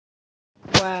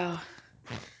Wow,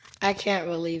 I can't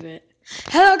believe it.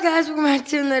 Hello guys, welcome back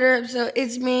to another episode.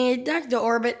 It's me, Dr.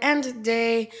 Orbit, and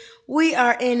today we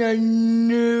are in a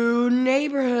new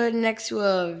neighborhood next to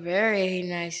a very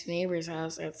nice neighbor's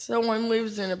house that someone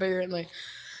lives in apparently.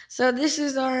 So this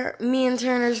is me and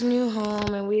Turner's new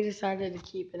home, and we decided to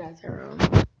keep it as our own.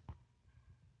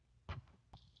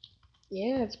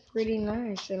 Yeah, it's pretty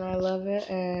nice, and I love it,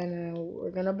 and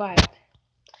we're gonna buy it.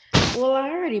 Well, I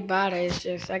already bought it, it's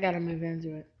just I gotta move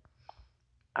into it.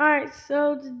 Alright,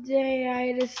 so today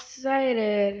I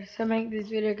decided to make this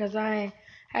video because I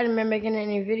hadn't been making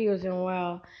any videos in a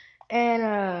while. And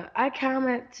I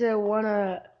commented to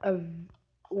a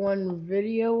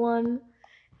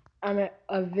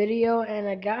video, and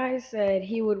a guy said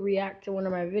he would react to one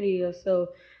of my videos.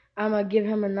 So I'm gonna give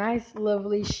him a nice,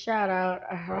 lovely shout out.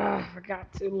 I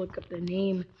forgot to look up the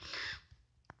name.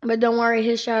 But don't worry,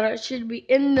 his shout out should be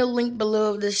in the link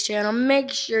below of this channel. Make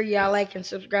sure y'all like and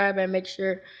subscribe, and make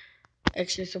sure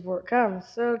extra support comes.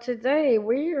 So today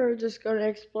we are just going to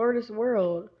explore this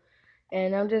world,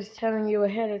 and I'm just telling you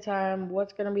ahead of time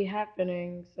what's going to be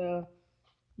happening. So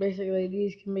basically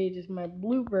these can be just my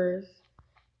bloopers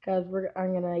because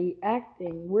I'm going to be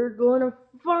acting. We're going to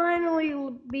finally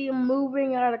be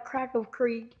moving out of Crackle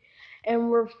Creek, and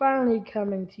we're finally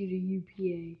coming to the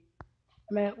UPA.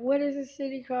 Man, what is the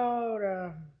city called?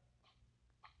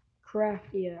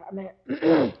 Craftyvania.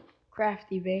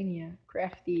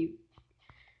 Crafty.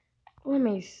 Let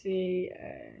me see.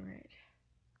 Right.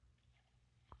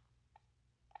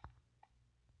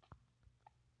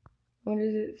 What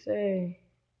does it say?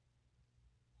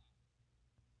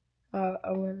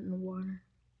 I went in the water.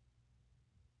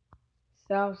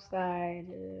 South side.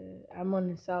 I'm on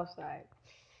the south side.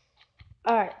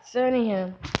 Alright, so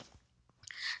anyhow,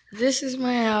 this is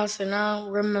my house, and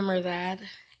I'll remember that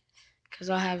because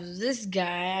I'll have this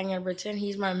guy. I'm gonna pretend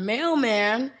he's my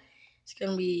mailman. He's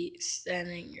gonna be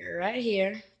standing right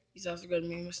here. He's also gonna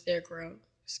be my scarecrow.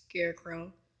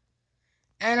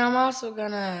 And I'm also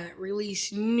gonna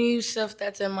release new stuff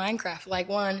that's in Minecraft, like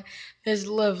this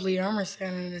lovely armor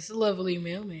stand and this lovely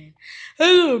mailman.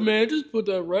 Hello, man, just put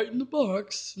that right in the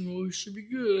box, and we should be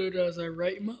good as I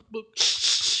write in my book.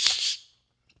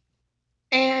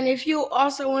 And if you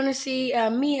also want to see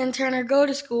me and Turner go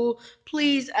to school,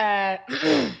 please, I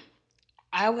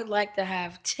would like to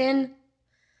have 10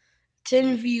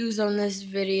 views on this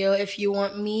video if you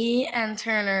want me and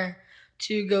Turner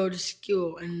to go to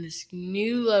school in this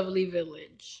new lovely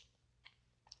village.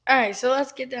 Alright, so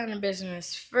let's get down to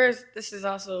business. First,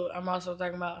 I'm also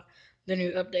talking about the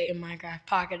new update in Minecraft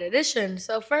Pocket Edition.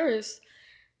 So first,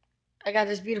 I got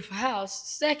this beautiful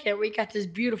house. Second, we got this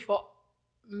beautiful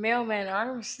mailman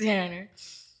arm scanner.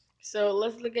 So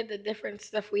let's look at the different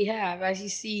stuff we have. As you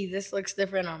see, this looks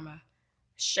different. I'm a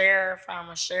sheriff.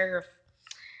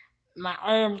 My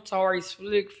inventory's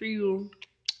slick fuel.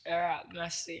 Alright,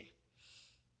 let's see.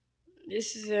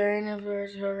 This is our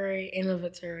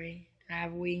inventory. I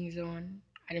have wings on.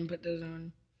 I didn't put those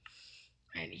on.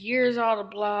 And here's all the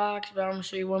blocks, but I'm gonna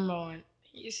show you one more one.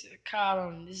 Here's the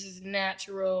column. This is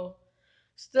natural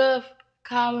stuff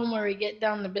column where we get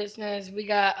down to business. We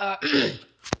got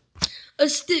a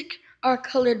stick, our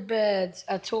colored beds,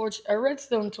 a torch, a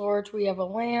redstone torch. We have a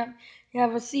lamp. We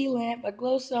have a sea lamp, a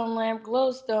glowstone lamp,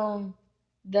 glowstone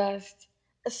dust,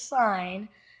 a sign,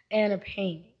 and a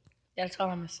painting. That's all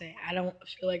I'm gonna say. I don't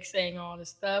feel like saying all this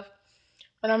stuff,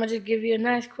 but I'm gonna just give you a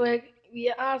nice quick.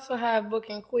 We also have book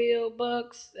and quill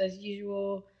books as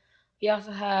usual. We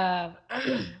also have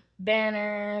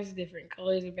banners, different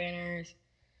colors of banners.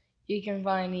 You can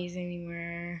find these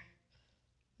anywhere.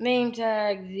 Name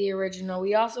tag, the original.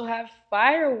 We also have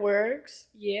fireworks.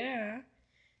 Yeah,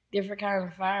 different kind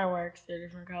of fireworks. They're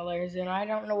different colors, and I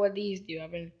don't know what these do.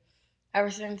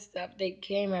 Ever since the update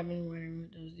came, I've been wondering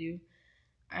what those do.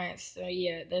 Alright, so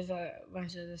yeah, there's a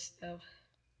bunch of this stuff.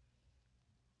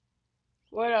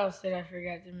 What else did I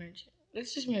forget to mention?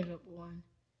 Let's just move up one.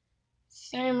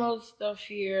 Same old stuff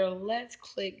here. Let's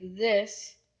click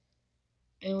this,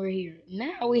 and we're here.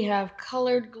 Now we have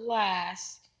colored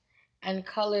glass and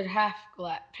colored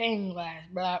pane glass.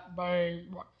 Blah, blah,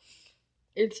 blah.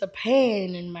 It's a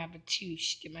pain in my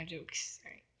batouche. Get my jokes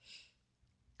right.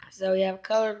 So we have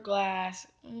colored glass.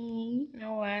 You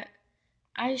know what?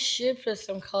 I should put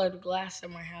some colored glass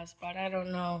in my house, but I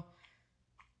don't know.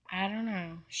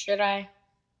 Should I?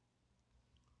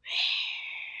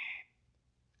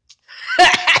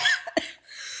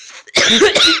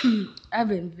 I've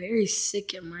been very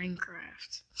sick at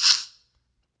Minecraft.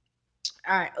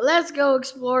 Alright, let's go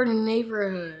explore the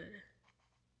neighborhood.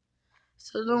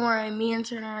 So don't worry, me and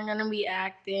Turner are going to be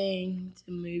acting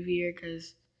to move here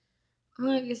because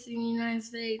Look, it's in the United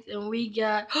States, and we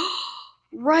got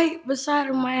right beside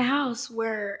of my house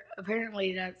where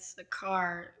apparently that's the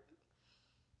car.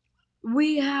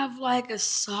 We have like a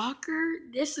soccer.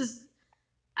 This is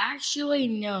actually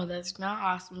no, that's not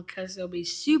awesome because it'll be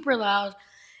super loud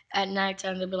at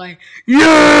nighttime. They'll be like, "Yay!"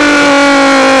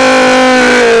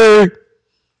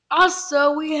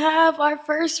 Also, we have our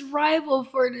first rival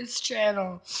for this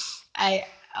channel. I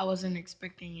wasn't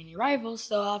expecting any rivals,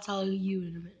 so I'll tell you in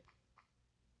a minute.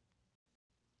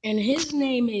 And his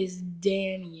name is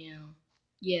Daniel.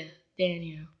 Yeah,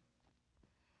 Daniel.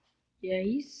 Yeah,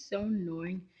 he's so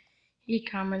annoying. He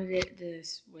commented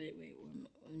this. Wait,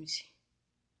 let me see.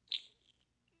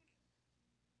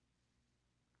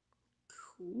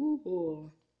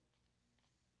 Cool.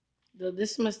 Though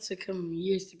this must have come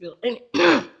years to build.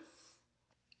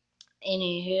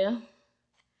 Anyhow,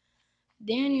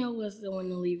 Daniel was the one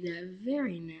to leave that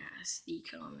very nasty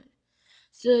comment.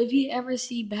 So if you ever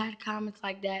see bad comments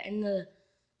like that in the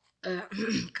uh,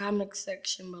 comment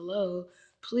section below,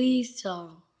 please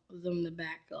tell them to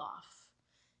back off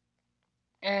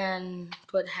and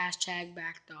put hashtag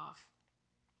backed off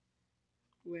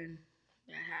when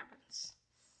that happens.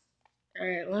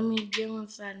 Alright, let me go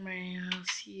inside my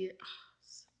house here. Oh,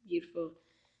 so beautiful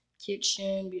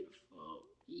kitchen,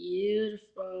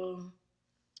 beautiful.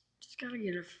 Just gotta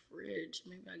get a fridge.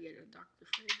 Maybe I'll get a Dr.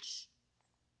 Fridge.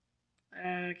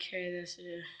 Okay, that's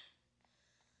it.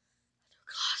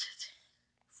 Closet.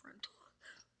 Front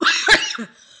door.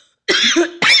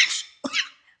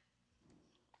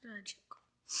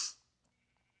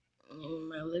 In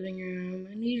my living room.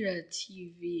 I need a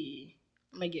TV.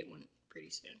 I might get one pretty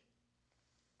soon.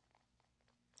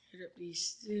 Head up these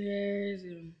stairs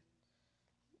and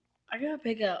I gotta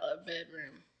pick out a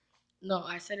bedroom. No,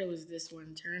 I said it was this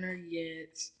one. Turner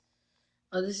gets.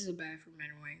 Oh, this is a bathroom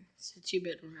anyway. It's a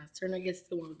 2-bedroom house. Turner gets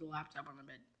the one with the laptop on the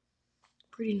bed.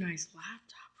 Pretty nice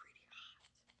laptop. Pretty hot.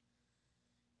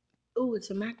 Oh, it's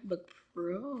a MacBook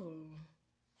Pro.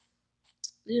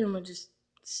 Yeah, I'm gonna just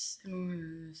sit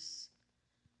on this.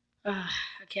 I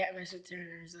can't mess with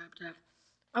Turner's laptop.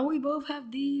 Oh, we both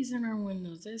have these in our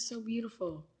windows. That's so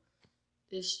beautiful.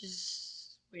 This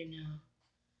is. Wait, no.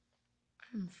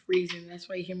 I'm freezing. That's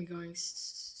why you hear me going.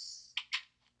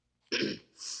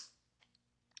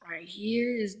 Alright,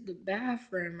 here is the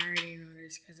bathroom. I already know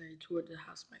this because I toured the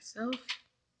house myself.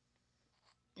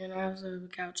 And I also have a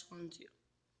couch on too,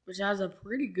 which has a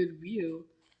pretty good view.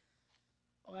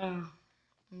 Wow.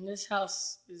 And this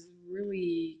house is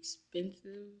really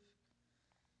expensive.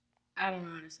 I don't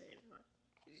know how to say it, but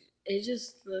it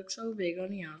just looks so big on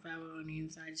the outside, but on the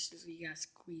inside, it's just you got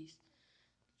squeezed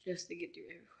just to get through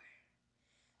everywhere.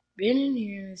 Been in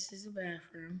here. This is the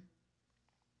bathroom.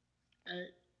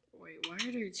 Wait, why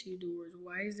are there 2 doors?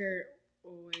 Why is there?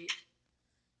 Oh wait,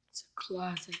 it's a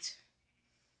closet.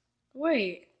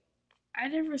 Wait, I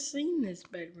never seen this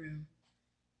bedroom.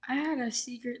 I had a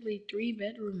secretly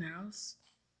 3-bedroom house.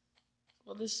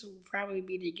 Well, this will probably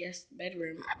be the guest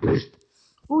bedroom.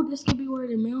 Oh, this could be where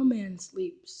the mailman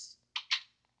sleeps.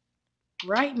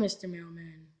 Right, Mr.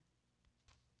 Mailman?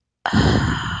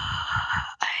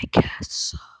 I guess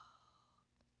so.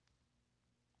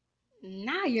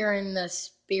 Now you're in the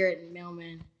spirit,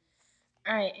 mailman.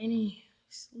 Alright,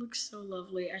 this looks so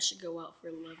lovely. I should go out for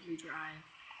a lovely drive.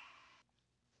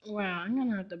 Wow, I'm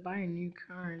gonna have to buy a new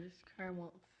car. This car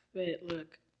won't fit.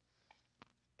 Look.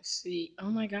 See.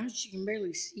 Oh my gosh, you can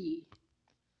barely see.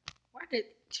 Why did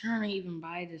Turner even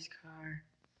buy this car?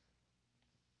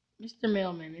 Mr.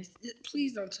 Mailman,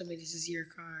 please don't tell me this is your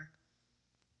car.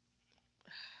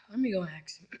 Let me go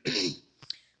ask him.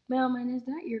 Mailman, is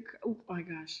that your car? Oh my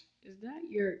gosh. Is that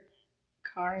your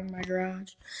car in my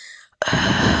garage?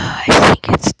 I think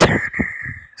it's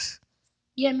Turner's.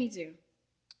 Yeah, me too.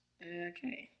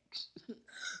 Okay.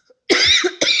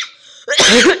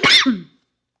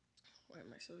 Why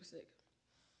am I so sick?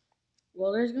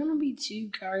 Well, there's gonna be 2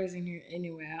 cars in here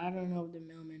anyway. I don't know if the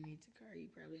mailman needs a car. He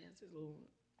probably has his little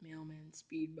mailman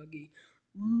speed buggy.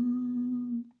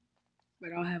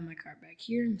 But I'll have my car back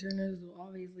here, and Turner's will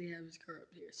obviously have his car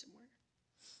up here somewhere.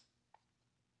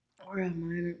 Or have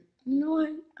mine. You know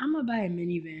what? I'm gonna buy a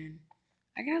minivan.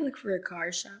 I gotta look for a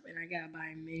car shop, and I gotta buy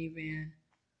a minivan.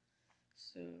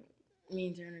 So me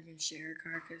and Turner can share a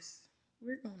car, cause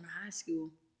we're going to high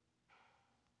school.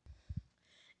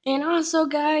 And also,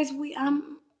 guys,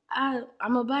 I'm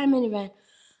gonna buy a minivan.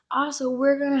 Also,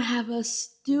 we're gonna have a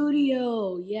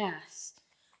studio. Yes,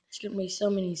 there's gonna be so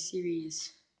many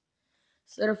series.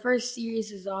 So the first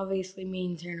series is obviously me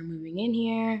and Turner moving in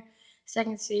here.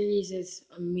 Second series is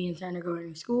me and Turner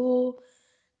going to school.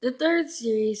 The third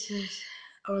series is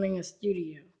owning a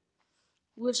studio.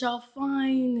 which I'll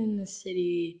find in the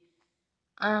city.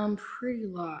 I'm pretty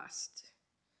lost.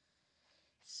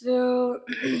 So,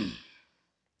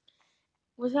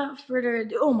 without further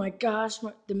ado, oh my gosh,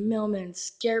 the mailman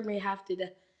scared me half to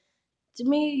death. To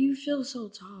me, you feel so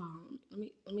tall.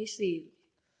 Let me see.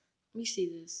 Let me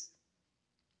see this.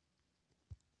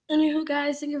 Anywho,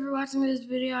 guys, thank you for watching this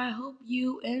video. I hope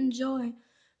you enjoy.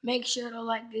 Make sure to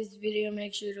like this video.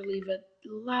 Make sure to leave a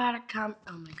lot of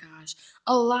oh my gosh,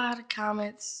 a lot of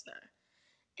comments,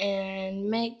 and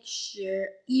make sure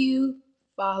you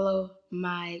follow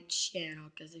my channel.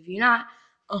 Because if you're not,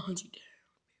 I'll hunt you down.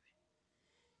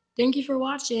 Thank you for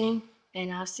watching,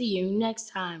 and I'll see you next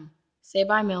time. Say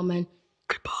bye, mailman.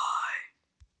 Goodbye.